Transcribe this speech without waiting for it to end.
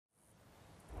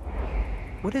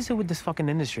What is it with this fucking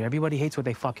industry? Everybody hates what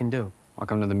they fucking do.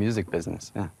 Welcome to the music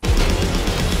business, yeah.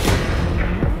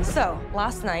 So,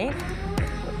 last night,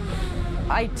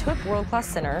 I took World Class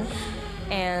Sinner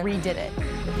and redid it.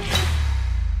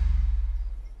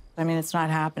 I mean, it's not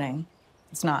happening.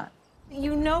 It's not.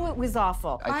 You know it was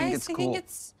awful. I think it's cool.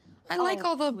 I like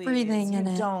all the Please, breathing in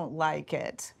you it. don't like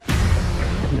it.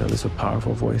 You know, there's a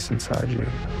powerful voice inside you.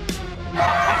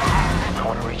 I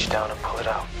want to reach down and pull it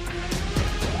out.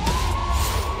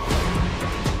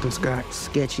 This guy's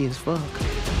sketchy as fuck.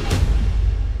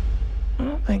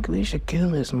 I think we should kill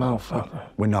this motherfucker.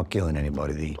 We're not killing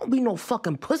anybody, V. Don't be no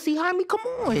fucking pussy, Jaime. Come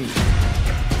on. You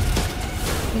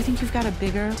think you've got a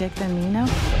bigger dick than me now?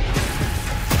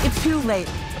 It's too late.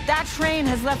 That train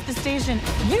has left the station.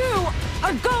 You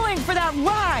are going for that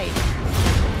ride!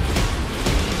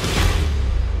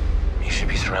 You should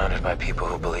be surrounded by people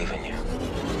who believe in you.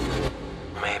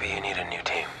 Maybe you need a new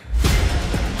team.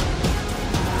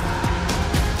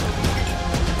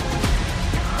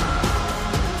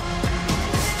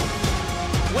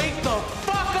 Wake the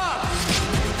fuck up!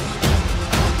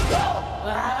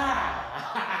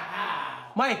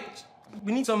 Mike,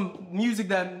 we need some music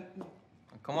that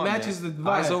Come on, matches man. the vibe.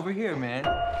 Eyes over here, man.